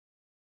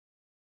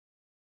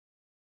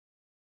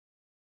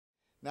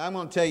Now, I'm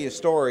going to tell you a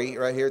story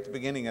right here at the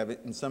beginning of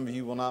it, and some of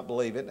you will not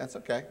believe it. That's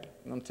okay.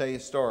 I'm going to tell you a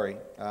story.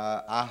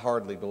 I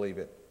hardly believe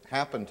it.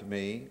 Happened to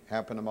me,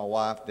 happened to my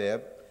wife,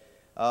 Deb.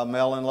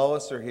 Mel and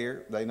Lois are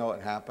here. They know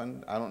it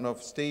happened. I don't know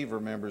if Steve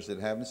remembers it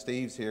happened.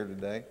 Steve's here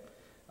today.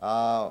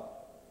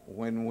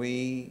 When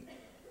we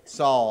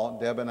saw,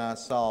 Deb and I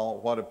saw,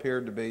 what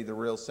appeared to be the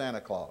real Santa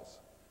Claus.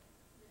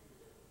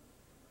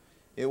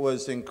 It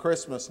was in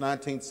Christmas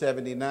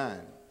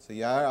 1979. So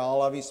yeah,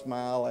 all of you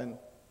smiling.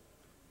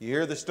 You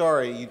hear the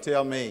story, you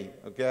tell me,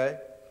 okay?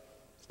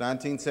 It's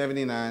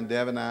 1979.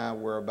 Deb and I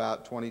were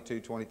about 22,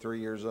 23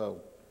 years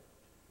old.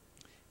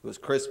 It was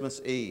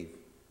Christmas Eve.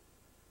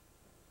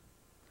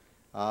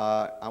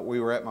 We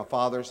were at my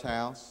father's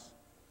house.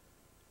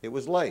 It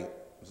was late.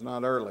 It was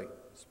not early.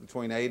 It's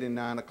between 8 and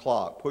 9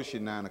 o'clock,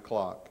 pushing 9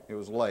 o'clock. It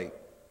was late.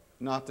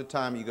 Not the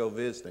time you go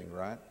visiting,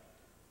 right?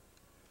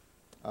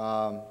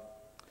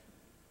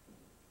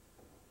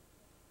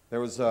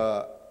 There was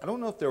I don't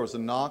know if there was a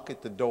knock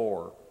at the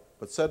door,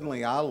 but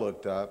suddenly I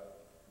looked up,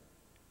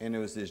 and there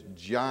was this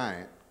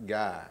giant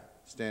guy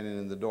standing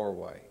in the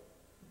doorway.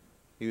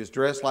 He was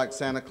dressed like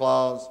Santa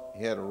Claus.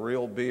 He had a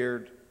real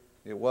beard.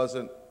 It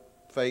wasn't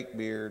fake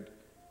beard,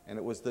 and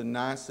it was the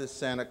nicest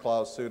Santa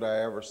Claus suit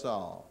I ever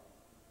saw.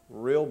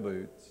 Real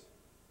boots.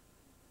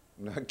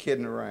 I'm not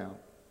kidding around.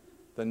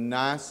 The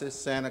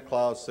nicest Santa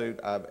Claus suit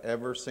I've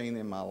ever seen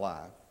in my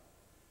life,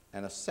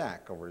 and a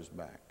sack over his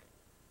back.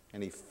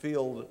 And he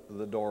filled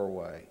the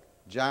doorway.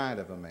 Giant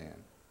of a man.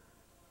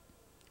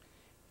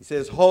 He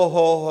says, "Ho,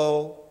 ho,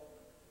 ho."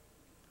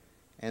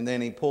 And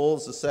then he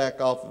pulls the sack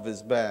off of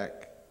his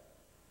back.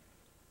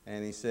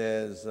 And he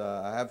says,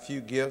 "I have a few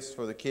gifts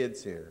for the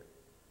kids here."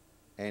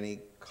 And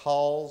he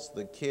calls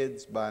the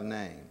kids by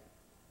name.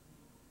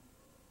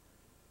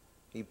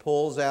 He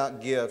pulls out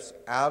gifts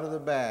out of the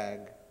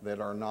bag that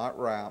are not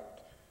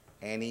wrapped,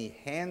 and he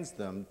hands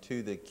them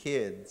to the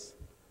kids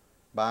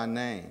by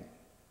name.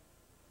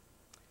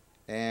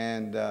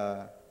 And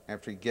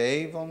after he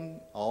gave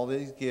them all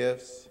these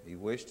gifts, he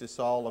wished us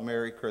all a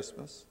Merry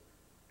Christmas,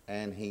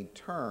 and he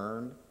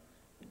turned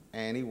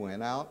and he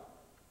went out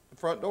the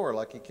front door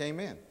like he came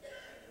in.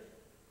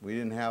 We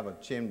didn't have a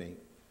chimney.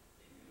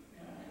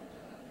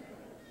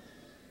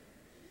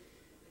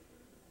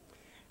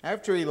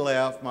 After he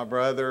left, my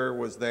brother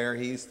was there.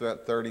 He's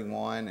about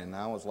 31, and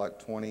I was like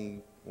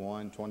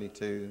 21,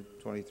 22,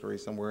 23,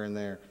 somewhere in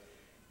there.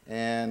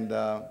 And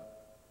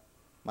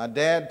my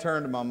dad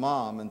turned to my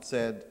mom and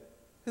said,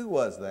 "Who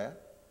was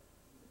that?"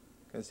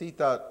 Because he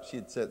thought she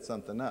had set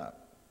something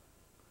up.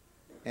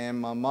 And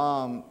my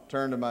mom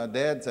turned to my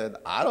dad and said,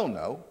 "I don't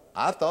know.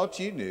 I thought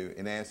you knew,"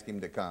 and asked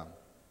him to come.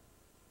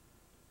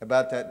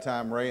 About that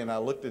time, Ray and I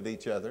looked at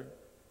each other,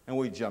 and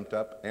we jumped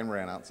up and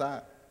ran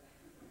outside.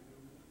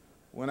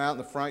 Went out in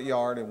the front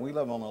yard, and we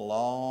live on a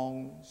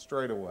long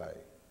straightaway.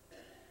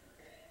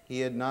 He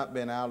had not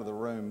been out of the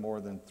room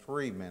more than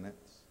 3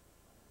 minutes.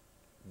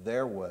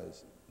 There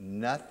was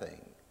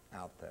nothing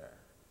out there.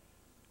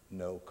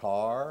 No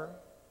car,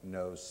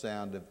 no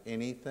sound of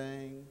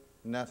anything,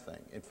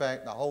 nothing. In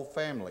fact, the whole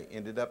family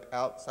ended up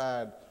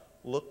outside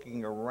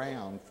looking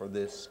around for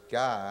this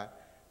guy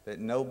that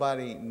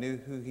nobody knew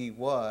who he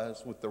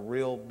was, with the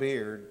real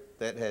beard,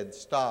 that had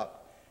stopped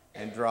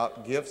and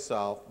dropped gifts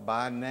off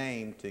by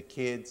name to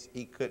kids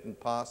he couldn't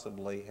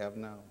possibly have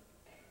known.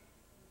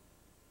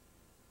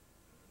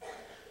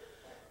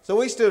 So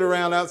we stood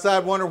around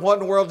outside wondering what in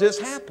the world just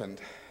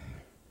happened.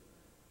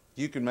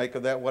 You can make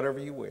of that whatever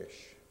you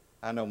wish.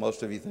 I know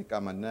most of you think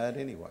I'm a nut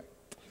anyway.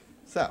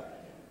 So,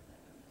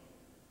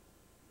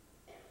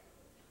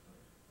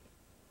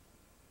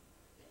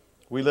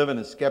 we live in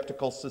a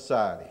skeptical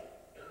society.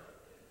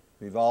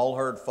 We've all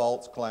heard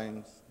false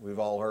claims. We've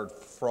all heard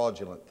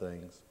fraudulent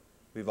things.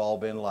 We've all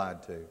been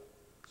lied to.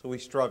 So we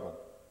struggle.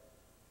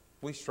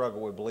 We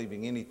struggle with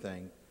believing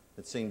anything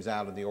that seems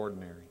out of the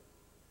ordinary.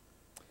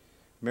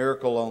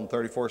 Miracle on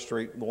 34th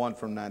Street, the one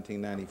from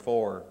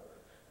 1994.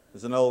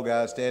 There's an old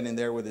guy standing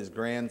there with his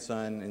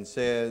grandson and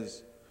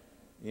says,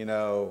 you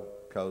know,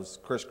 because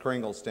Kris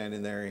Kringle's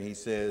standing there, and he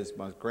says,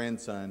 "My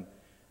grandson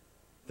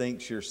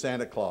thinks you're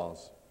Santa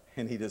Claus."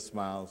 And he just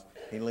smiles.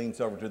 He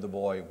leans over to the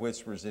boy and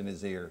whispers in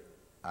his ear,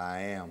 "I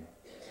am."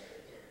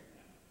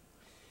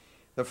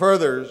 The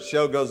further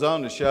show goes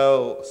on to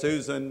show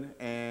Susan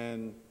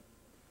and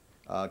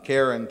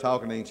Karen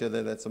talking to each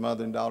other. That's the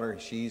mother and daughter.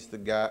 She's the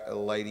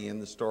lady in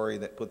the story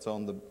that puts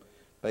on the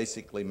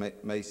basically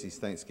Macy's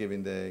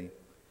Thanksgiving Day.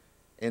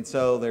 And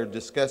so they're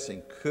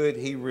discussing, could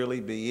he really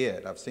be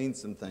it? I've seen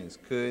some things.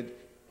 Could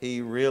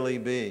he really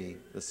be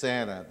the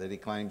Santa that he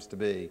claims to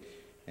be?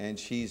 And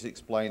she's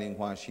explaining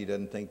why she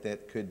doesn't think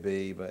that could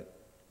be.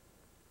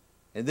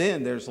 And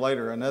then there's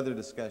later another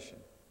discussion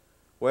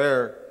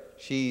where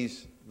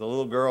the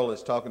little girl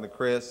is talking to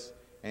Chris,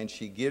 and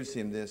she gives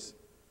him this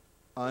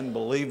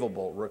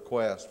unbelievable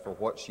request for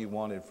what she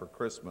wanted for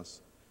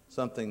Christmas,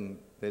 something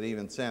that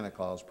even Santa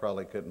Claus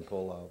probably couldn't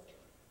pull off.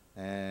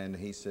 And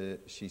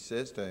she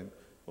says to him,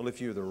 "Well, if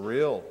you're the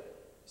real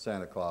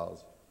Santa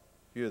Claus,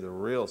 if you're the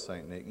real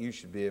Saint Nick, you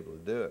should be able to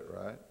do it,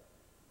 right?"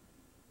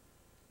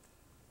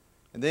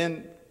 And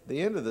then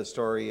the end of the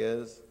story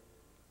is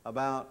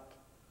about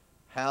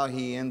how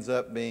he ends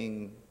up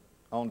being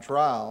on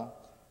trial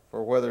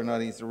for whether or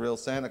not he's the real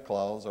Santa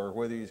Claus or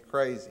whether he's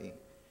crazy.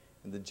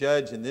 And the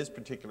judge in this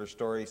particular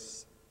story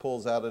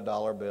pulls out a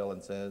dollar bill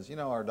and says, you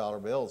know, our dollar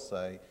bills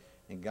say,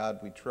 in God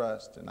we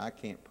trust, and I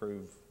can't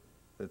prove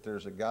that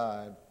there's a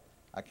God.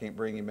 I can't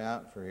bring him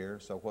out for here,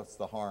 so what's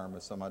the harm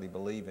of somebody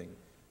believing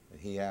that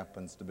he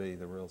happens to be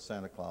the real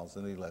Santa Claus?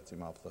 And he lets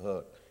him off the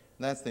hook.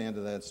 And that's the end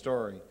of that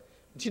story.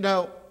 But you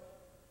know,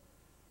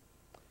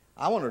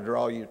 I want to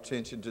draw your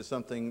attention to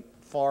something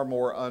far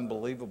more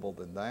unbelievable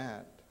than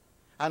that.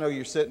 I know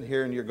you're sitting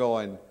here and you're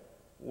going,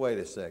 wait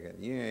a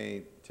second, you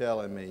ain't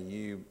telling me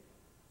you...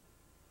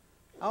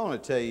 I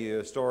want to tell you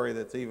a story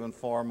that's even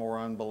far more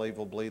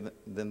unbelievable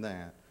than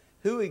that.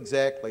 Who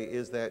exactly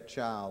is that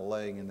child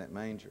laying in that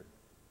manger?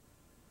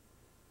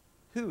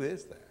 Who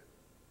is that?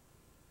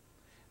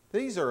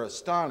 These are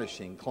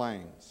astonishing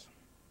claims.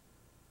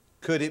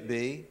 Could it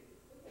be?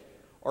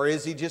 Or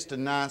is he just a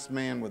nice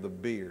man with a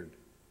beard?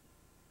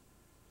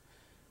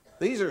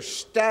 These are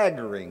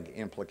staggering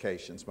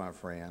implications, my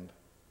friend.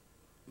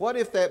 What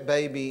if that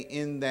baby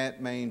in that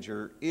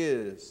manger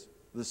is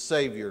the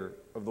Savior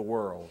of the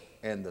world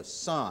and the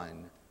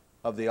Son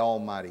of the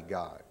Almighty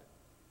God?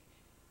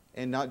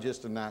 And not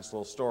just a nice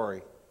little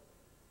story.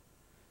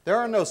 There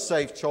are no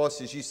safe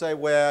choices. You say,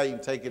 well, you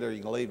can take it or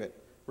you can leave it.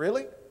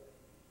 Really?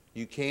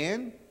 You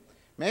can?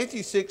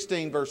 Matthew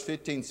 16, verse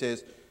 15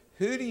 says,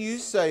 who do you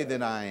say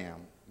that I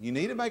am? You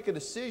need to make a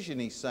decision,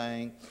 he's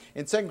saying.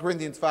 In 2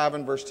 Corinthians 5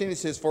 and verse 10, he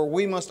says, for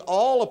we must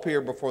all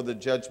appear before the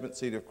judgment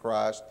seat of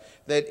Christ,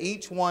 that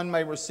each one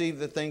may receive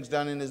the things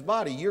done in his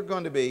body. You're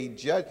going to be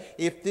judged.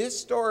 If this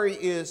story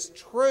is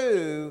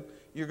true,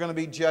 you're going to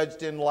be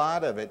judged in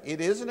light of it. It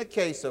isn't a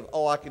case of,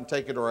 oh, I can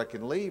take it or I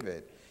can leave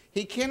it.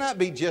 He cannot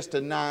be just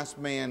a nice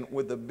man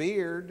with a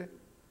beard.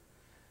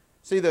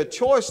 See, the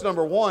choice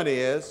number one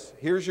is,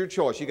 here's your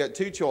choice. You got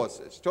two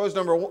choices. Choice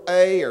number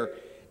A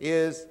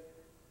is,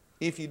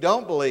 if you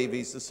don't believe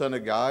he's the Son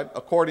of God,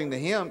 according to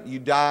him, you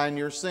die in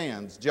your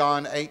sins.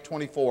 John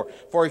 8:24.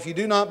 For if you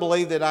do not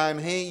believe that I am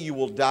he, you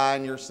will die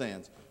in your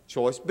sins.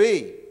 Choice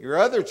B, your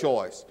other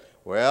choice.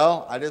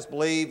 Well, I just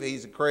believe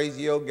he's a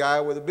crazy old guy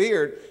with a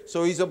beard,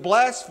 so he's a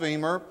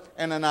blasphemer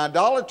and an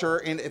idolater,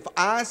 and if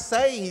I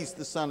say he's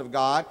the Son of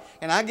God,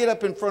 and I get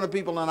up in front of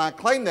people and I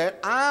claim that,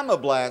 I'm a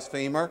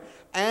blasphemer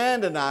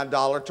and an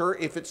idolater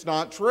if it's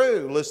not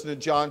true. Listen to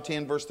John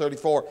 10, verse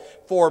 34.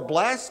 For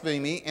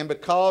blasphemy, and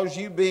because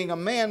you being a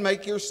man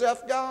make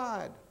yourself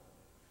God.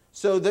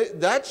 So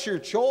that's your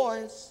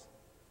choice.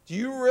 Do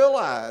you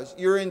realize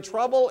you're in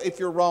trouble if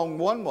you're wrong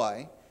one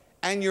way,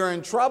 and you're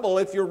in trouble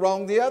if you're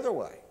wrong the other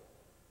way?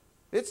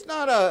 It's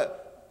not a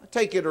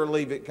take it or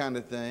leave it kind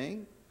of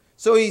thing.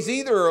 So he's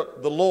either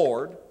the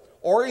Lord,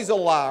 or he's a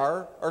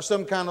liar, or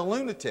some kind of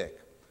lunatic.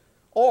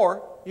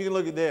 Or, you can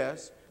look at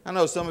this. I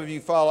know some of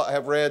you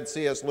have read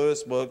C.S.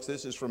 Lewis books.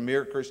 This is from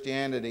Mere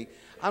Christianity.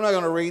 I'm not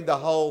going to read the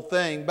whole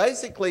thing.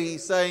 Basically,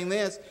 he's saying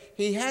this.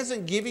 He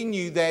hasn't given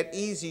you that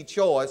easy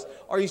choice,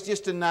 or he's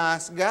just a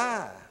nice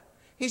guy.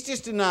 He's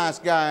just a nice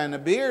guy in a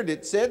beard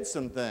that said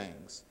some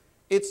things.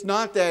 It's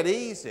not that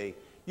easy.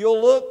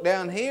 You'll look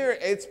down here,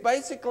 it's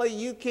basically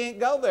you can't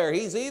go there.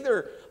 He's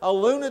either a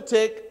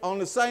lunatic on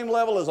the same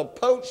level as a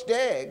poached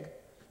egg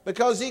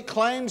because he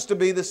claims to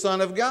be the Son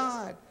of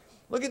God.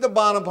 Look at the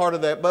bottom part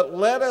of that. But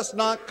let us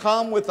not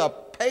come with a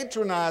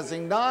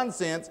patronizing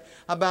nonsense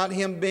about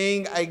him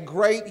being a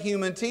great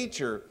human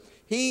teacher.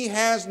 He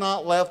has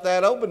not left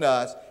that open to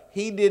us.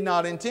 He did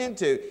not intend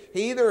to.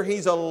 Either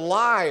he's a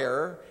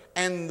liar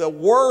and the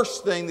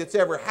worst thing that's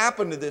ever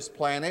happened to this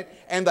planet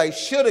and they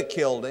should have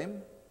killed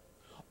him,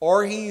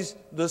 or he's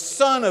the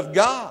Son of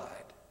God.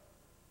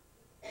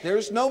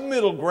 There's no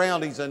middle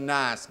ground. He's a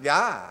nice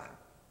guy.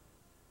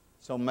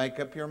 So make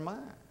up your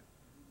mind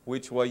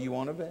which way you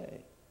want to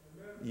be.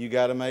 You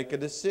got to make a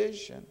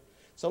decision.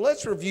 So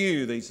let's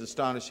review these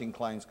astonishing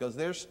claims because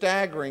there's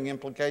staggering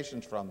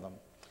implications from them.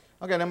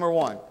 Okay, number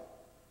one.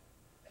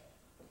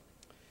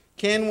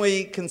 Can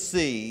we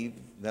conceive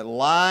that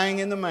lying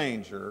in the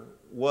manger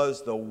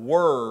was the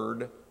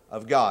Word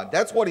of God?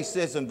 That's what he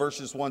says in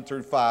verses 1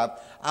 through 5.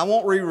 I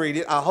won't reread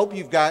it. I hope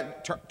you've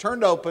got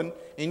turned open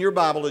in your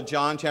Bible to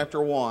John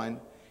chapter 1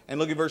 and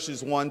look at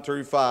verses 1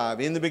 through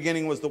 5. In the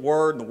beginning was the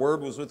Word, and the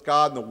Word was with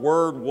God, and the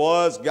Word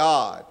was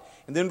God.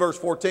 And then verse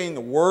 14, the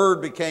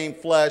Word became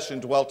flesh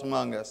and dwelt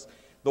among us.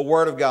 The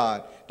Word of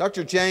God.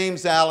 Dr.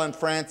 James Allen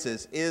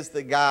Francis is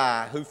the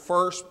guy who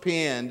first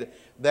penned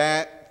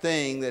that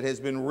thing that has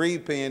been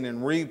repenned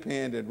and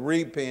repenned and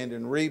repenned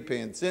and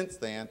repenned since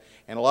then.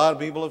 And a lot of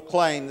people have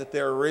claimed that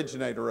they're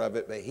originator of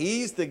it. But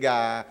he's the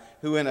guy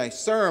who in a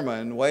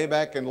sermon way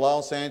back in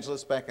Los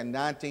Angeles back in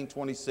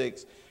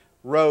 1926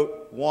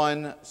 wrote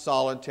One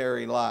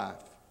Solitary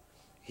Life.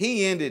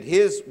 He ended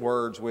his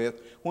words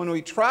with, when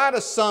we try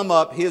to sum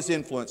up his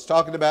influence,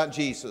 talking about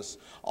Jesus,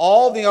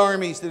 all the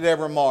armies that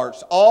ever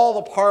marched, all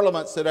the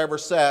parliaments that ever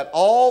sat,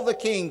 all the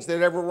kings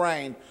that ever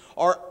reigned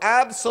are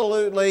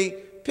absolutely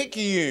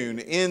picayune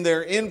in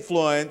their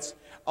influence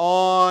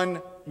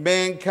on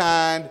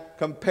mankind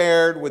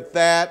compared with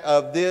that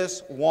of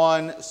this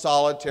one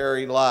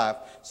solitary life.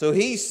 So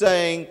he's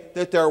saying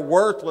that they're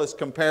worthless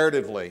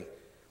comparatively.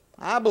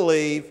 I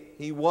believe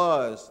he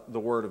was the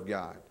Word of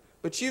God.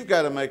 But you've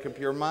got to make up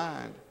your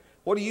mind.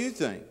 What do you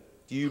think?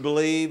 Do you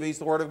believe he's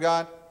the Word of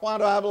God? Why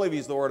do I believe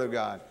he's the Word of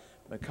God?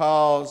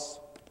 Because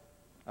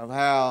of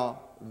how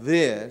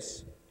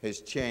this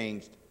has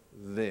changed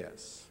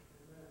this.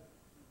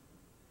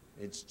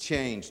 It's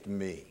changed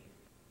me.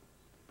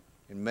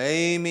 And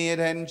maybe it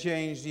hadn't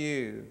changed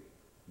you,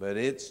 but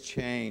it's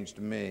changed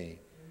me.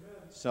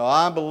 So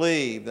I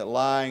believe that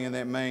lying in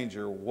that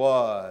manger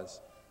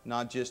was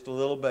not just a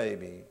little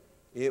baby.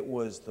 It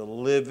was the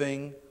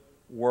living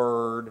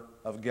Word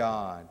of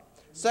God.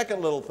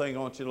 Second little thing I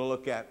want you to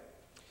look at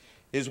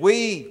is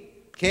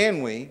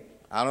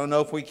I don't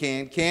know if we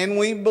can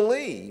we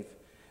believe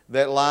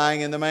that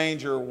lying in the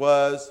manger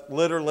was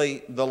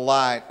literally the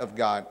light of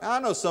God? I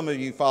know some of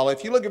you follow.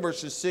 If you look at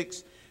verses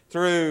 6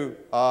 through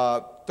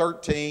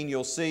 13,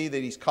 you'll see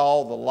that he's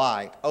called the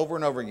light over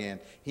and over again.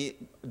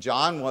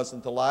 John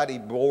wasn't the light. He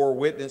bore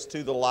witness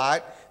to the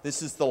light.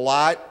 This is the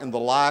light and the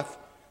life.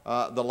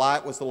 The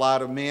light was the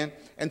light of men.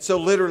 And so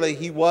literally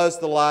he was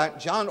the light.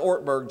 John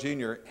Ortberg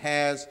Jr.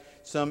 has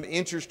some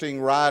interesting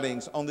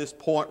writings on this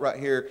point right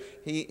here.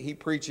 He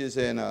preaches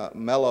in a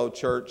Mellow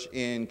church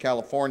in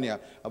California,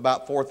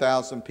 about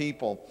 4,000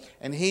 people.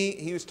 And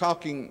he was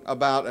talking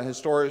about a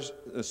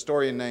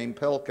historian named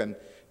Pelkin,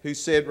 who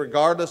said,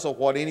 regardless of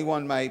what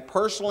anyone may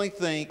personally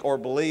think or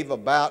believe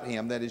about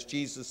him, that is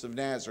Jesus of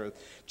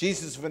Nazareth,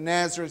 Jesus of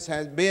Nazareth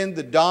has been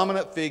the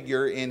dominant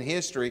figure in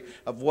history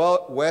of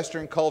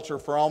Western culture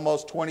for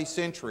almost 20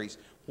 centuries.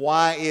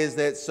 Why is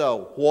that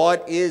so?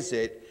 What is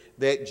it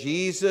that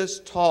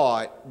Jesus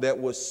taught that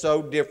was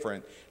so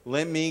different?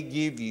 Let me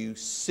give you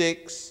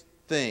 6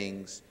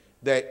 things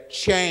that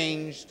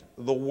changed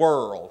the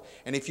world.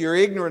 And if you're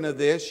ignorant of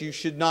this, you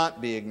should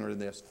not be ignorant of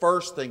this.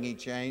 First thing he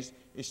changed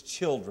is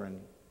children.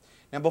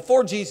 Now,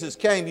 before Jesus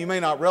came, you may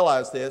not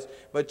realize this,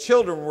 but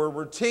children were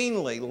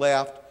routinely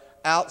left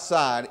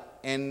outside,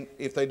 and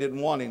if they didn't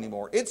want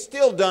anymore. It's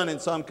still done in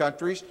some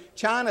countries.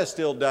 China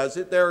still does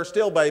it. There are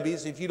still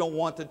babies. If you don't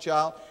want the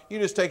child, you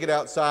just take it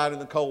outside in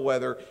the cold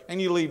weather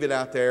and you leave it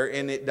out there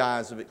and it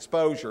dies of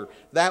exposure.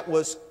 That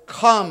was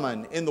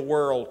common in the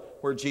world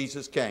where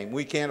Jesus came.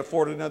 We can't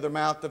afford another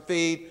mouth to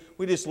feed.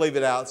 We just leave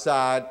it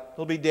outside.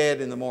 It'll be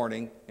dead in the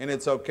morning and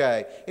it's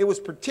okay. It was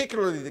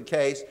particularly the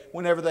case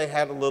whenever they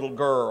had a little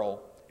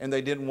girl and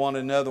they didn't want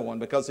another one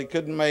because they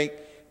couldn't make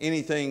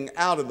anything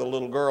out of the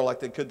little girl like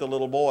they could the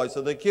little boy.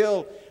 So they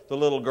killed the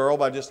little girl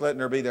by just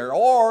letting her be there.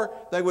 Or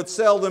they would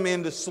sell them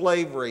into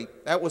slavery.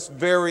 That was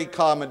very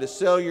common, to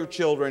sell your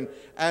children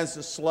as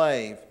a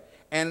slave.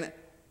 And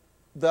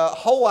the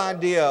whole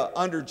idea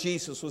under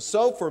Jesus was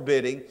so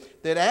forbidding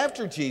that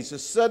after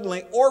Jesus,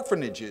 suddenly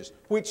orphanages,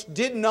 which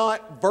did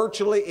not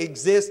virtually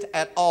exist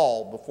at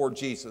all before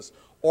Jesus,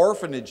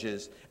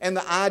 orphanages and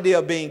the idea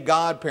of being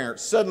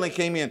godparents suddenly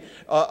came in.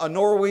 A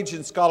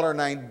Norwegian scholar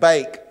named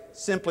Bake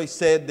simply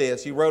said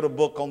this. He wrote a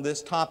book on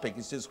this topic.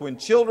 He says, when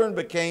children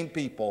became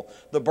people,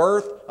 the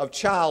birth of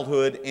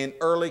childhood in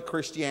early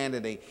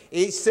Christianity.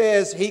 He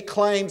says, he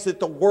claims that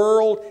the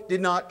world did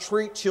not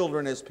treat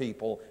children as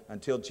people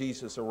until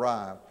Jesus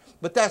arrived.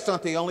 But that's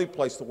not the only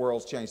place the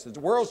world's changed. The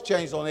world's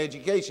changed on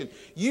education.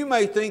 You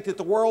may think that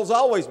the world's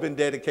always been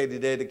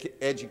dedicated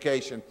to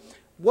education.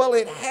 Well,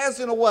 it has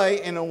in a way,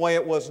 and in a way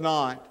it was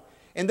not.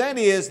 And that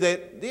is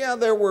that, yeah,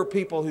 there were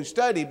people who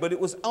studied, but it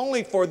was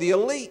only for the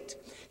elite.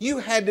 You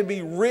had to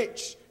be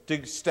rich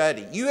to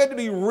study. You had to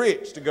be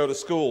rich to go to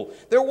school.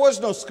 There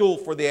was no school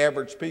for the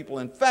average people.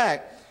 In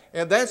fact,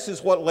 and this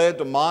is what led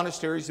to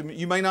monasteries.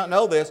 You may not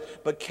know this,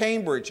 but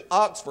Cambridge,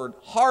 Oxford,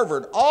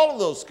 Harvard, all of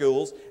those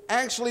schools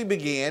actually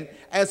began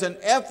as an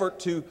effort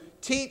to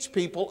teach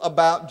people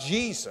about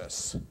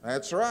Jesus.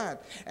 That's right.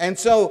 And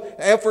so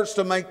efforts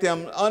to make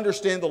them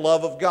understand the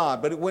love of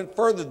God. But it went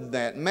further than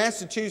that. In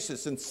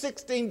Massachusetts, in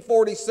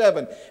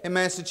 1647, in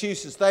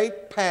Massachusetts, they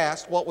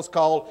passed what was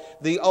called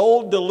the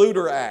Old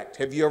Deluder Act.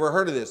 Have you ever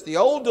heard of this? The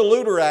Old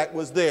Deluder Act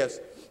was this,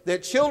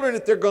 that children,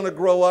 if they're going to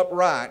grow up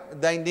right,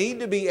 they need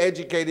to be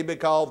educated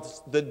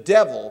because the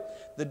devil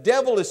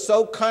is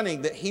so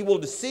cunning that he will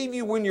deceive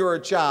you when you're a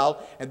child.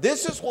 And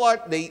this is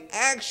what the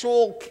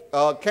actual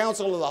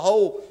council of the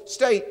whole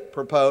state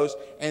proposed.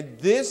 And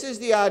this is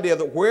the idea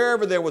that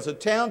wherever there was a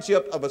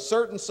township of a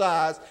certain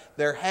size,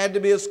 there had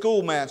to be a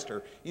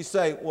schoolmaster. You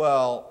say,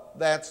 well,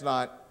 that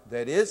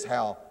is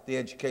how the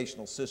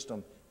educational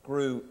system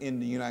grew in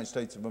the United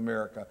States of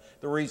America.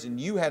 The reason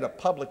you had a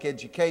public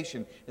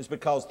education is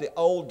because the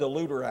Old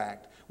Deluder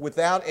Act.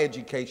 Without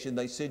education,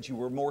 they said you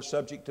were more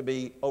subject to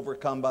be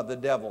overcome by the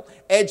devil.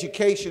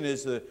 Education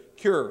is the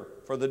cure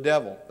for the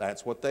devil.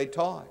 That's what they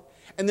taught.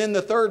 And then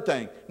the third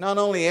thing, not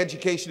only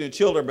education of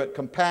children, but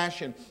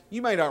compassion.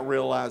 You may not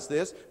realize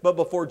this, but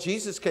before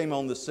Jesus came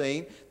on the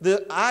scene,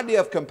 the idea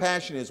of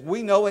compassion, as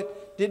we know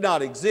it, did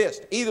not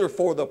exist, either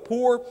for the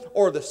poor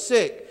or the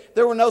sick.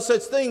 There were no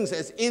such things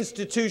as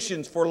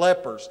institutions for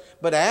lepers.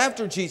 But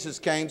after Jesus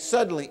came,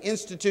 suddenly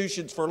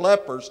institutions for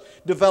lepers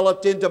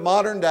developed into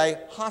modern day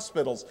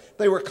hospitals.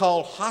 They were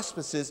called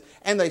hospices,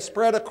 and they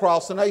spread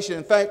across the nation.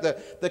 In fact,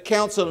 the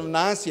Council of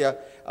Nicaea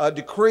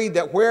decreed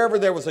that wherever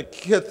there was a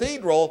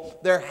cathedral,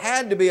 there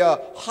had to be a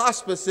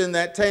hospice in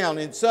that town.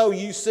 And so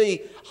you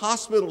see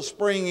hospitals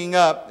springing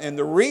up. And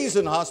the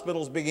reason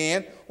hospitals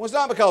began was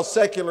not because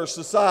secular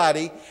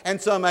society and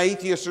some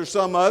atheist or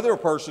some other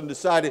person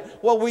decided,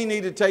 well, we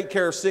need to take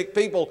care of sick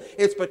people.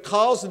 It's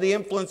because of the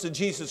influence of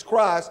Jesus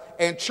Christ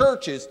and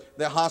churches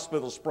that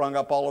hospitals sprung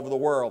up all over the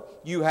world.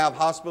 You have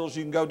hospitals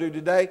you can go to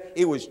today.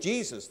 It was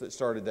Jesus that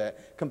started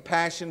that.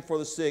 Compassion for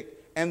the sick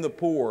and the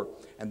poor.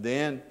 And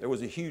then there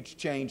was a huge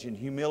change in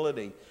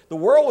humility. The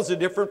world was a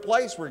different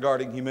place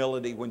regarding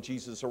humility when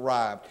Jesus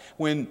arrived.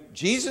 When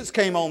Jesus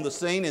came on the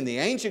scene in the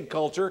ancient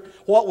culture,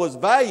 what was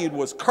valued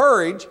was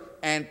courage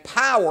and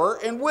power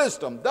and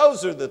wisdom.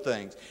 Those are the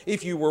things.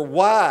 If you were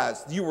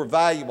wise, you were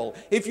valuable.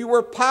 If you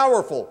were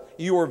powerful,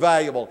 you were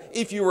valuable.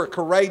 If you were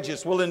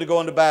courageous, willing to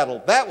go into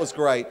battle, that was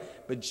great.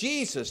 But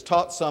Jesus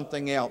taught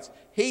something else.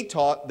 He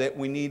taught that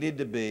we needed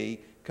to be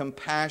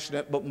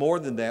compassionate, but more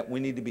than that, we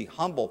need to be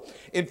humble.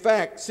 In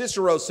fact,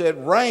 Cicero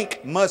said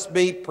rank must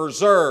be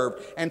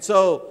preserved. And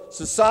so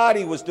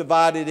society was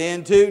divided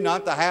into,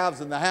 not the haves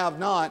and the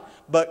have-not,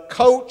 but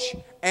coach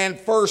and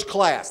first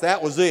class.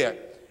 That was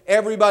it.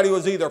 Everybody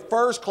was either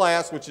first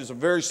class, which is a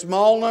very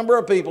small number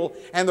of people,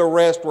 and the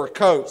rest were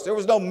coach. There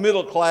was no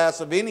middle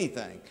class of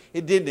anything.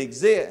 It didn't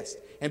exist.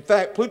 In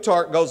fact,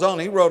 Plutarch goes on.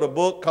 He wrote a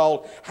book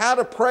called How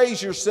to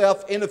Praise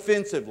Yourself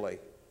Inoffensively.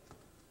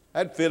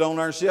 That'd fit on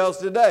our shelves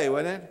today,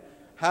 wouldn't it?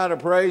 How to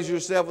praise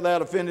yourself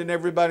without offending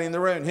everybody in the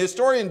room.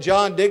 Historian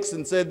John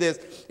Dixon said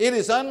this: it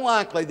is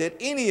unlikely that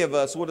any of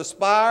us would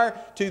aspire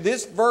to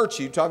this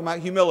virtue, talking about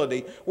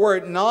humility, were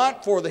it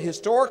not for the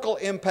historical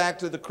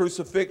impact of the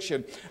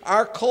crucifixion.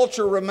 Our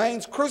culture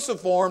remains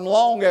cruciform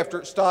long after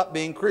it stopped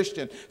being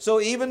Christian. So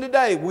even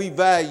today we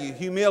value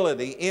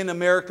humility in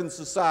American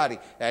society.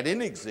 That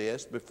didn't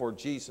exist before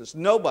Jesus.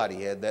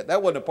 Nobody had that.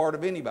 That wasn't a part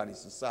of anybody's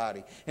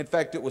society. In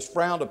fact, it was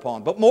frowned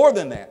upon. But more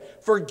than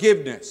that,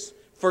 forgiveness.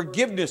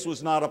 Forgiveness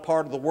was not a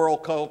part of the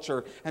world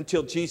culture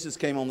until Jesus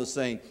came on the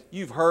scene.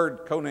 You've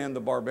heard Conan the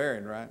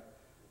Barbarian, right?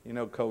 You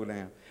know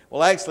Conan.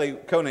 Well, actually,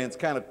 Conan's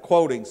kind of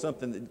quoting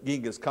something that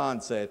Genghis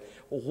Khan said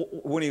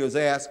when he was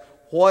asked,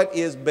 what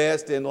is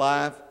best in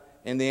life?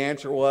 And the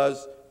answer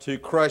was to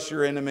crush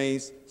your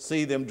enemies,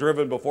 see them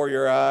driven before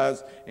your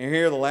eyes, and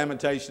hear the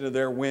lamentation of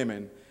their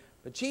women.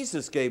 But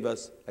Jesus gave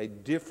us a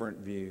different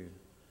view.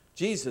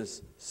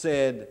 Jesus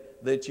said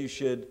that you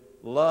should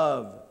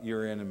love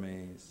your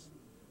enemies.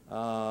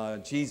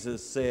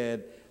 Jesus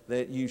said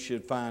that you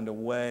should find a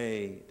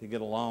way to get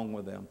along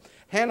with them.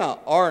 Hannah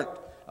Arendt,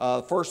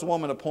 first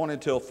woman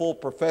appointed to a full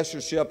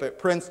professorship at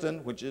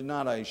Princeton, which is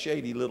not a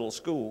shady little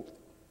school,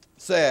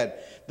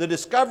 said, the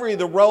discovery of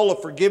the role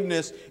of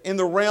forgiveness in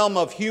the realm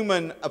of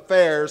human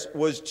affairs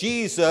was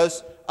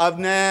Jesus of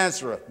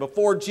Nazareth.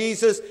 Before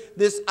Jesus,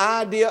 this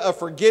idea of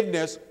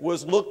forgiveness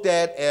was looked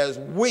at as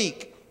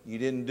weak. You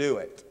didn't do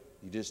it.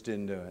 You just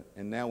didn't do it.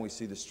 And now we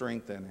see the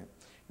strength in it.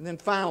 And then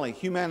finally,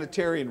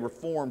 humanitarian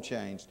reform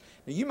changed.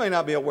 Now, you may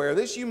not be aware of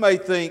this. You may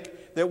think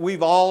that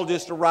we've all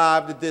just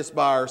arrived at this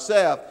by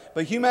ourselves.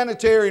 But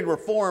humanitarian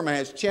reform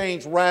has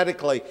changed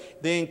radically.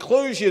 The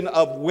inclusion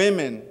of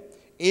women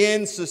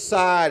in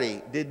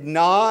society did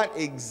not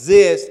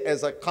exist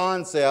as a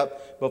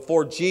concept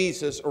before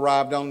Jesus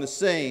arrived on the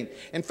scene.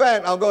 In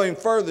fact, I'll go even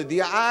further.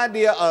 The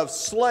idea of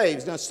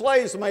slaves. Now,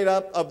 slaves made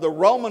up of the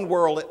Roman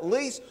world. At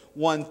least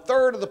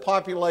 1/3 of the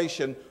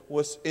population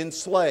was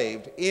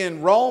enslaved.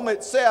 In Rome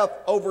itself,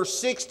 over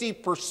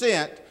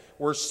 60%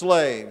 were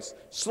slaves.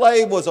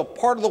 Slave was a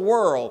part of the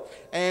world.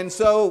 And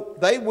so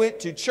they went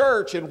to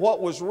church, and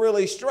what was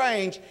really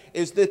strange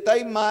is that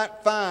they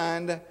might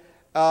find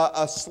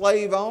a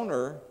slave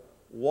owner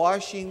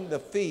washing the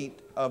feet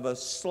of a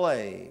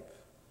slave.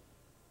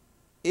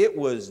 It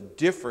was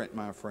different,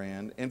 my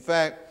friend. In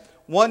fact,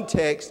 one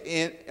text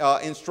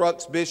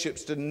instructs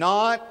bishops to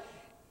not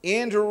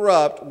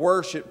interrupt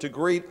worship to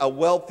greet a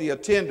wealthy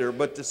attender,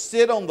 but to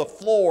sit on the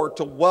floor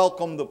to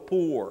welcome the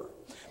poor.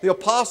 The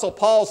Apostle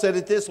Paul said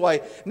it this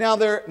way, now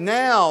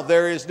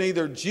there is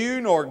neither Jew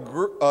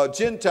nor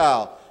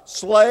Gentile,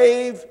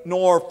 slave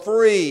nor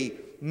free,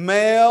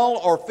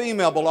 male or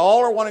female, but all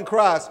are one in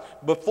Christ.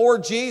 Before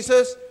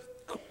Jesus,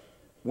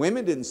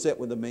 women didn't sit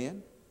with the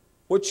men.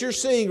 What you're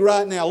seeing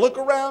right now, look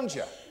around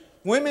you.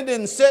 Women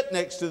didn't sit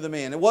next to the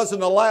men. It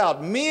wasn't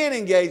allowed. Men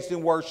engaged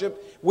in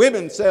worship.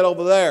 Women sat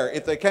over there,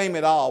 if they came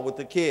at all, with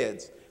the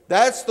kids.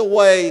 That's the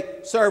way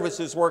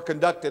services were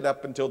conducted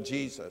up until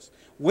Jesus.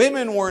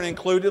 Women weren't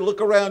included. Look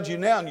around you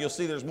now and you'll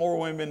see there's more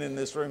women in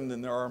this room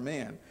than there are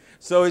men.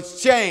 So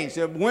it's changed.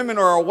 Women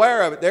are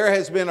aware of it. There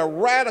has been a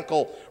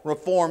radical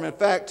reform. In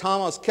fact,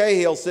 Thomas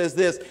Cahill says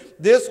this: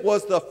 this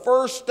was the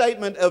first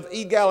statement of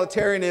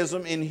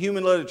egalitarianism in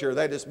human literature.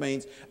 That just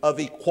means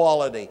of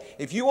equality.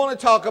 If you want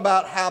to talk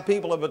about how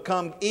people have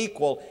become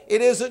equal,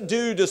 it isn't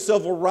due to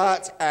civil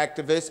rights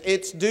activists.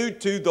 It's due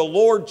to the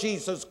Lord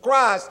Jesus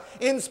Christ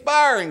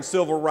inspiring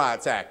civil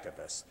rights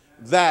activists.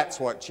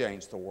 That's what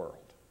changed the world.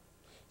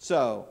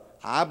 So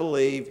I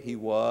believe He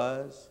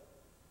was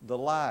the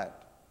light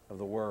of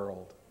the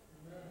world.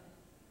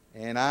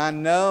 And I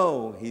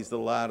know He's the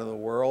light of the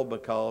world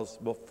because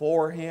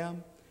before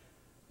Him,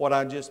 what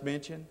I just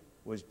mentioned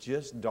was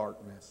just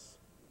darkness.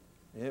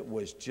 It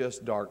was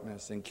just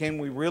darkness. And can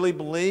we really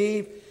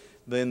believe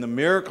that in the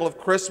miracle of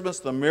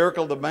Christmas, the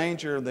miracle of the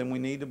manger, then we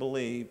need to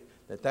believe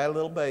that that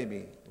little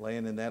baby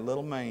laying in that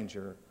little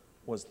manger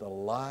was the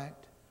light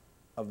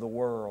of the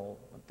world.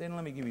 But then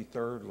let me give you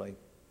thirdly,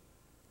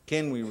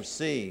 can we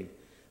receive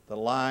the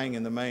lying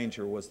in the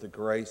manger was the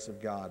grace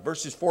of God.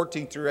 Verses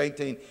 14 through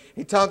 18,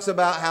 he talks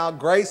about how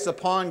grace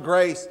upon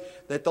grace,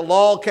 that the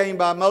law came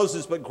by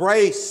Moses, but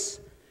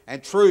grace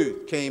and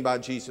truth came by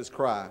Jesus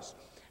Christ.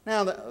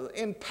 Now,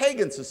 in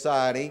pagan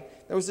society,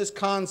 there was this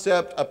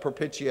concept of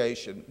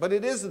propitiation, but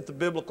it isn't the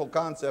biblical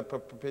concept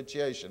of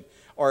propitiation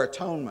or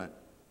atonement.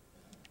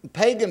 In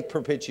pagan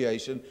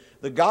propitiation,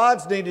 the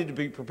gods needed to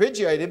be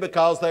propitiated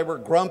because they were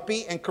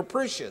grumpy and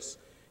capricious.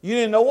 You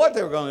didn't know what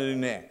they were going to do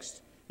next.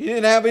 You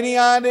didn't have any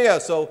idea.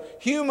 So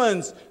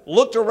humans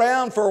looked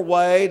around for a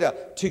way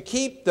to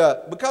keep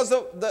because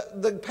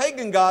the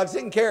pagan gods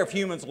didn't care if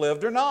humans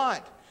lived or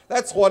not.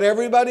 That's what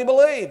everybody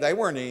believed. They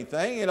weren't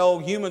anything. You know,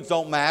 humans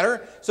don't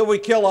matter. So we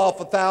kill off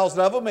 1,000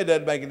 of them. It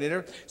doesn't make any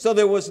difference. So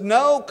there was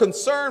no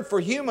concern for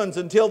humans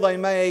until they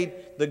made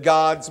the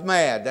gods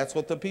mad. That's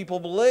what the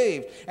people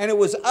believed. And it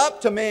was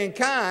up to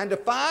mankind to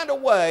find a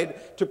way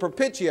to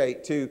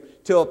propitiate,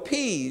 to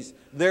appease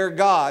their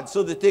God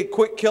so that they'd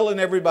quit killing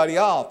everybody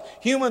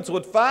off. Humans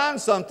would find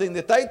something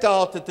that they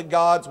thought that the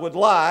gods would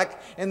like,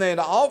 and they'd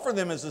offer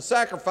them as a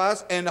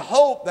sacrifice and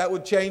hope that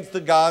would change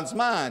the god's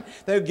mind.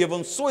 They'd give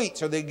them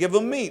sweets, or they'd give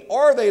them meat,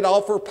 or they'd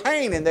offer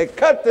pain and they'd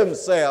cut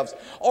themselves,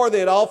 or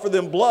they'd offer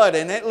them blood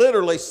and they'd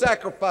literally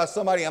sacrifice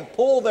somebody and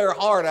pull their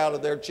heart out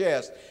of their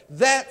chest.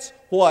 That's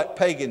what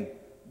pagan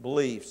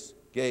beliefs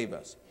gave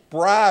us.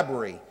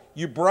 Bribery.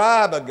 You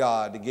bribe a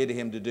god to get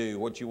him to do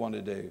what you want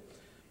to do.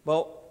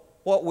 Well,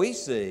 what we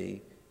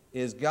see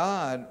is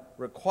God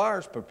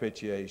requires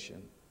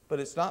propitiation, but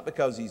it's not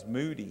because He's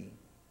moody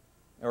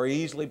or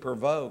easily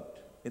provoked.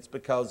 It's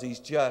because He's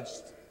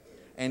just,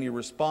 and He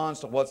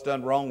responds to what's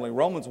done wrongly.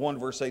 Romans 1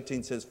 verse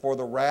 18 says, "For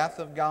the wrath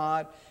of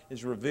God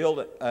is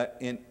revealed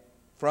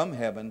from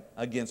heaven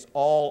against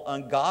all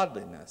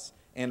ungodliness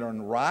and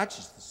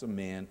unrighteousness of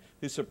men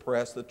who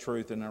suppress the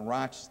truth in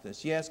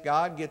unrighteousness." Yes,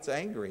 God gets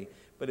angry,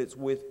 but it's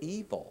with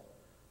evil,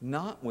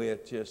 not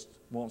with just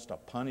wants to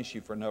punish you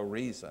for no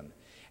reason.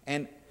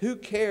 And who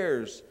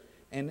cares?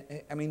 And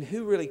I mean,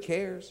 who really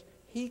cares?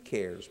 He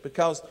cares,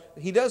 because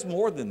He does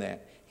more than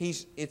that.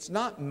 It's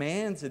not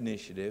man's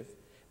initiative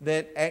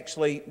that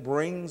actually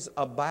brings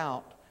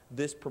about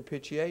this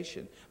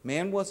propitiation.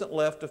 Man wasn't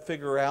left to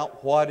figure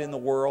out what in the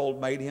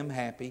world made him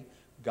happy.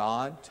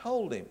 God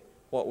told him.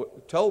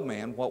 Told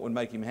man what would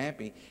make him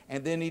happy.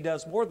 And then He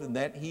does more than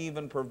that. He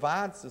even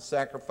provides the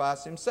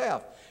sacrifice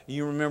Himself.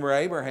 You remember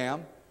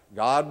Abraham.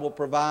 God will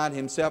provide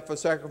Himself a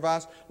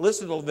sacrifice.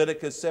 Listen to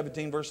Leviticus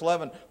 17 verse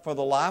 11. "For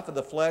the life of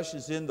the flesh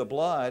is in the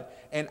blood,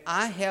 and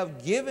I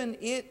have given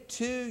it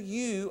to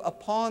you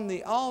upon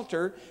the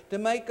altar to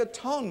make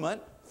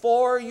atonement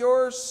for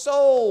your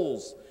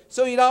souls."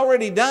 So He'd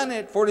already done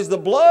it, for it is the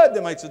blood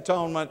that makes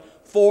atonement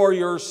for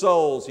your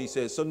souls, He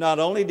says. So not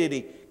only did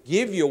He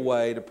give you a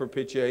way to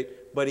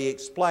propitiate, but He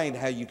explained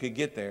how you could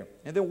get there.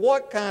 And then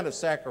what kind of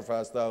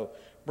sacrifice, though,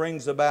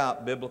 brings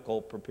about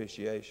biblical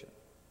propitiation?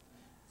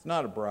 It's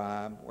not a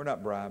bribe. We're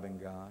not bribing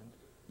God.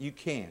 You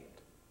can't.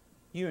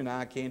 You and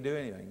I can't do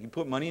anything. You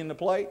put money in the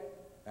plate?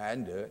 I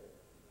didn't do it.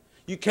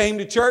 You came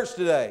to church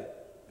today?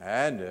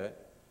 I didn't do it.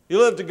 You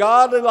lived a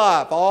godly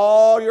life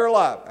all your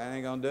life? I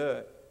ain't going to do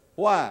it.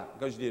 Why?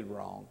 Because you did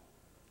wrong.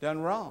 Done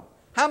wrong.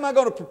 How am I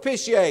going to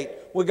propitiate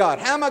with God?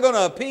 How am I going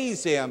to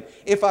appease Him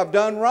if I've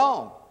done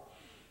wrong?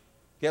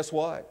 Guess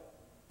what?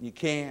 You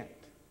can't.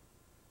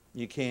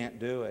 You can't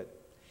do it.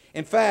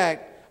 In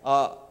fact,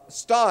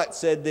 Stott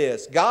said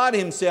this: God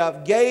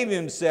Himself gave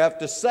Himself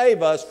to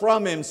save us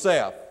from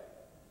Himself.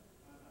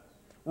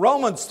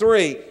 Romans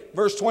 3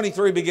 verse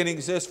 23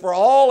 beginning says, "For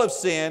all have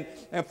sinned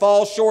and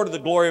fall short of the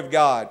glory of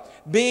God,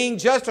 being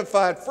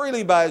justified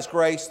freely by His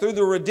grace through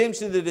the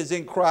redemption that is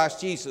in Christ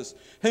Jesus,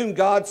 whom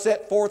God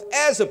set forth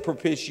as a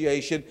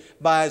propitiation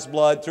by His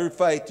blood through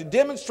faith, to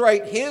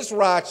demonstrate His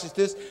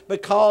righteousness,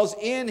 because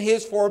in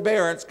His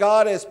forbearance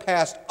God has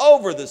passed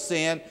over the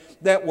sin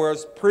that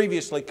was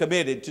previously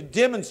committed, to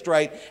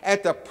demonstrate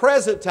at the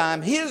present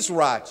time His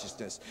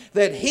righteousness,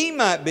 that He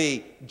might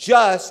be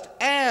just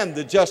and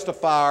the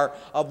justifier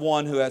of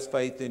one who has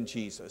faith in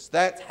Jesus.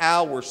 That's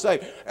how we're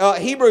saved.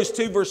 Hebrews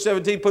 2 verse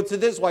 17 puts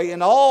it this way,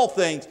 in all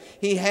things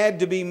He had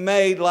to be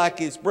made like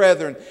His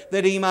brethren,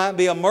 that He might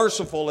be a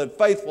merciful and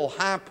faithful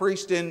high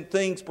priest in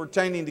things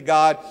pertaining to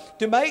God,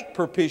 to make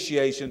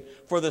propitiation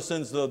for the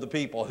sins of the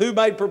people. Who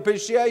made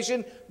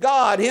propitiation?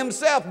 God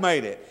Himself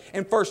made it.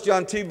 And 1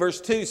 John 2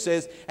 verse 2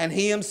 says, and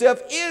He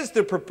Himself is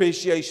the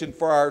propitiation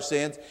for our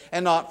sins,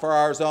 and not for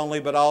ours only,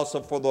 but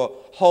also for the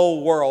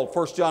whole world.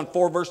 1 John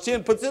 4 verse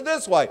 10 puts it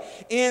this way,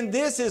 in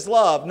this is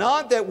love,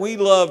 not that we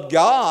loved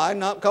God,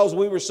 not because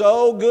we were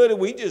so good and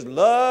we just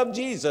loved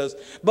Jesus,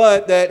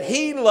 but that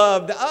He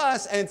loved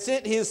us and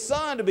sent His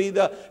Son to be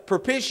the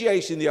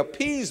propitiation, the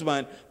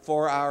appeasement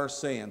for our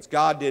sins.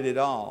 God did it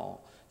all.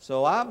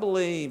 So I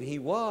believe He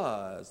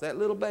was, that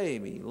little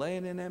baby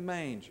laying in that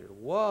manger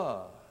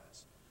was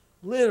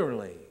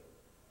literally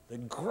the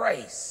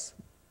grace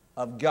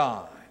of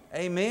God.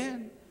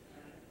 Amen?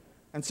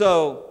 And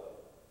so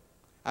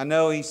I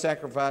know He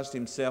sacrificed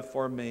Himself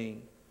for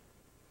me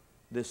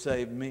to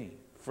save me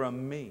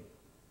from me.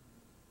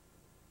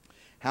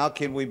 How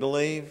can we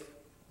believe?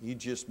 You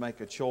just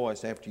make a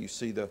choice after you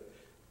see the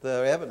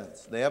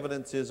evidence. The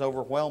evidence is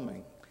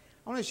overwhelming.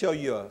 I want to show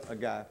you a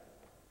guy.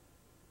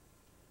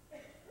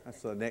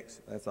 That's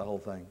the whole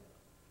thing.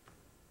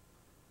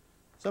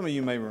 Some of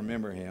you may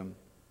remember him.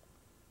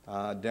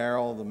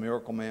 Darryl, the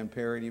Miracle Man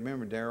Perry. Do you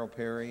remember Darryl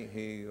Perry?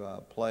 He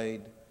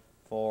played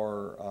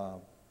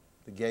for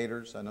the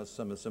Gators. I know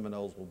some of the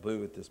Seminoles will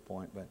boo at this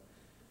point, but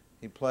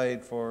he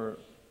played for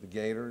the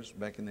Gators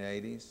back in the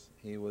 80s.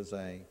 He was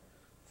a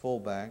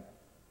fullback,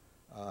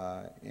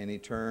 and he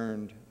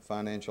turned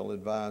financial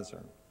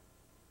advisor.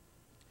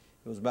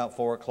 It was about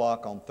 4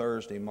 o'clock on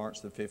Thursday,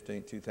 March the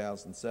 15th,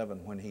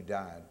 2007, when he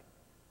died.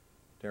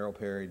 Darryl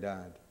Perry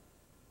died.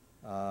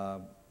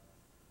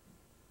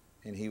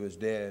 And he was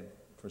dead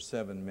for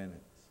 7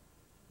 minutes.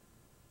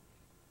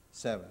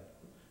 7.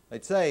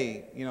 They'd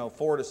say,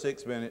 4 to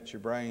 6 minutes, your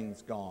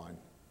brain's gone.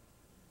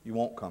 You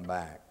won't come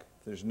back.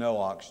 There's no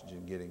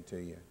oxygen getting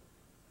to you.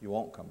 You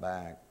won't come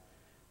back.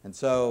 And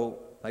so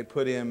they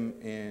put him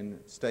in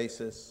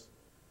stasis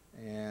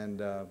and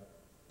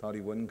thought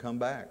he wouldn't come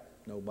back.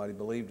 Nobody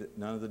believed it.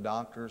 None of the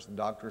doctors. The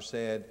doctor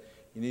said,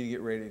 you need to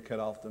get ready to cut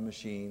off the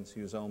machines.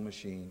 He was on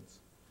machines.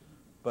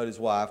 But his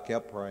wife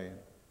kept praying.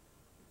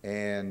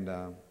 And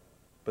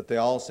but they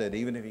all said,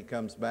 even if he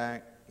comes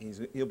back,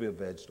 he'll be a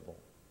vegetable.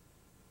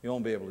 He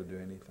won't be able to do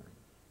anything.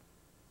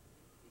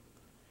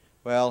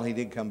 Well, he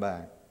did come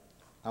back.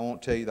 I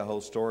won't tell you the whole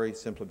story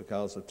simply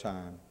because of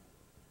time.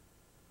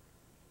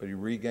 But he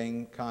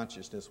regained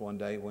consciousness one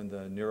day when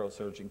the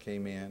neurosurgeon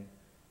came in,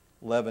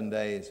 11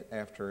 days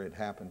after it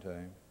happened to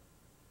him.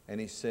 And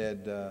he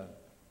said,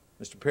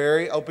 Mr.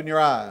 Perry, open your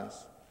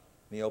eyes.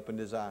 And he opened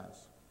his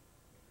eyes.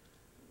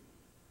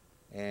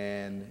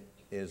 And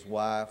his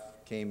wife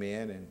came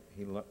in and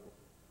he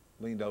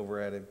leaned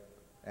over at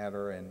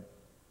her and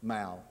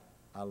mouthed,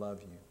 I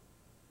love you.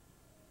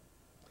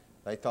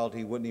 They thought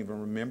he wouldn't even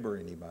remember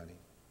anybody.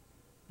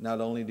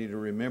 Not only did he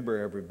remember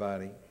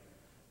everybody,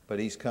 but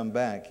he's come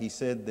back. He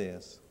said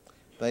this,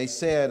 they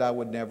said I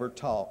would never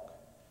talk,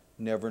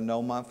 never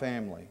know my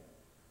family.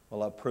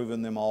 Well, I've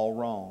proven them all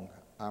wrong.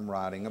 I'm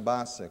riding a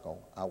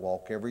bicycle. I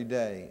walk every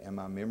day, and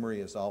my memory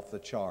is off the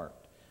chart.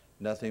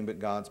 Nothing but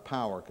God's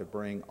power could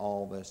bring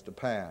all this to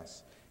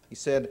pass. He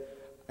said,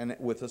 and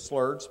with a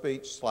slurred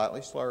speech,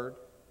 slightly slurred,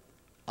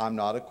 I'm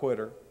not a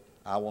quitter.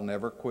 I will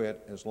never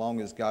quit. As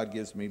long as God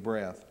gives me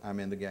breath, I'm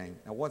in the game.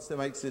 Now, what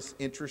makes this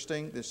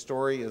interesting, this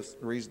story is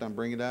the reason I'm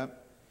bringing it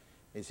up,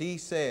 is he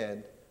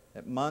said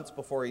that months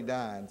before he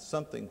died,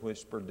 something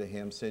whispered to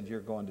him, said, you're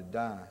going to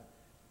die,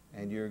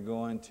 and you're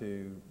going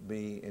to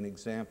be an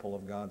example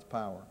of God's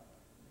power.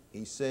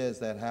 He says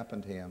that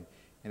happened to him,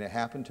 and it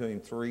happened to him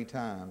 3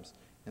 times.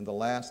 And the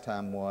last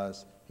time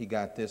was, he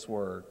got this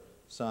word,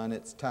 son,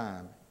 it's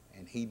time.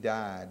 And he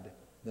died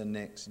the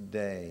next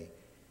day.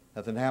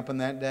 Nothing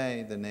happened that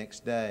day, the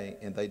next day,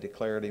 and they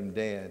declared him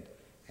dead,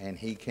 and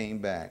he came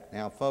back.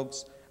 Now,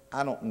 folks,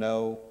 I don't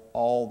know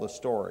all the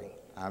story.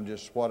 I'm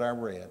just what I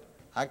read.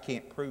 I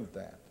can't prove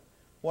that.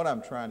 What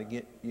I'm trying to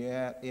get you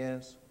at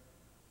is,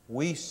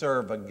 we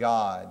serve a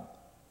God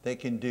that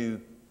can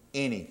do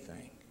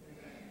anything.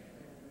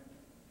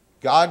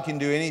 God can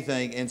do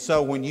anything. And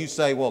so when you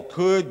say, well,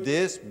 could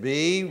this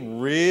be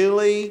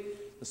really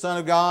the Son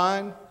of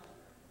God?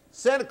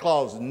 Santa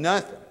Claus is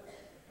nothing.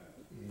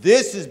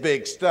 This is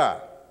big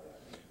stuff.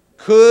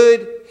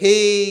 Could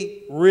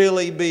He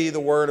really be the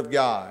Word of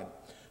God?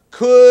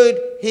 Could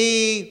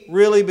He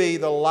really be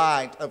the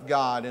light of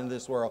God in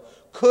this world?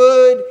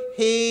 Could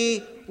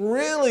He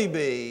really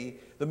be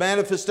the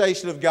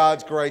manifestation of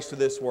God's grace to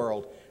this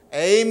world?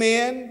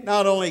 Amen.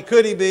 Not only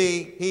could He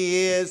be,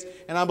 He is,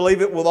 and I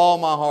believe it with all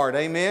my heart.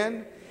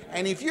 Amen.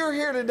 And if you're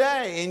here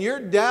today and you're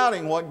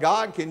doubting what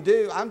God can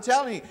do, I'm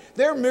telling you,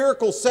 there are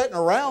miracles sitting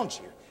around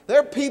you. There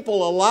are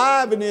people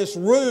alive in this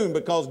room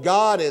because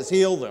God has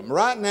healed them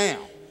right now.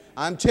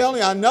 I'm telling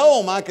you, I know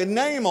them. I can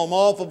name them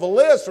off of a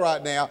list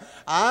right now.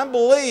 I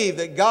believe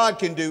that God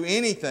can do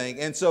anything.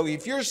 And so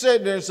if you're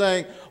sitting there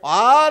saying,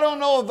 I don't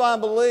know if I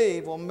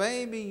believe, well,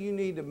 maybe you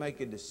need to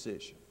make a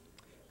decision.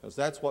 Because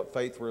that's what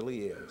faith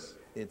really is.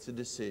 It's a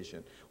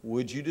decision.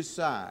 Would you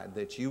decide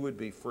that you would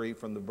be free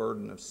from the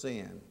burden of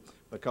sin?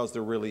 Because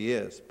there really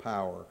is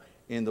power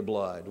in the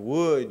blood.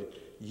 Would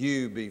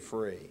you be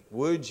free?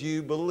 Would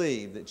you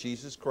believe that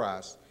Jesus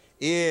Christ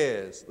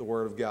is the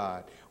Word of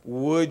God?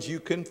 Would you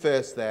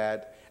confess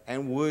that?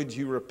 And would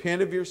you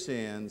repent of your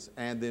sins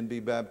and then be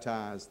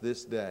baptized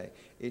this day?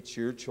 It's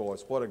your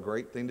choice. What a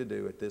great thing to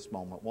do at this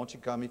moment. Won't you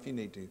come if you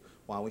need to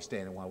while we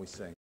stand and while we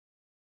sing?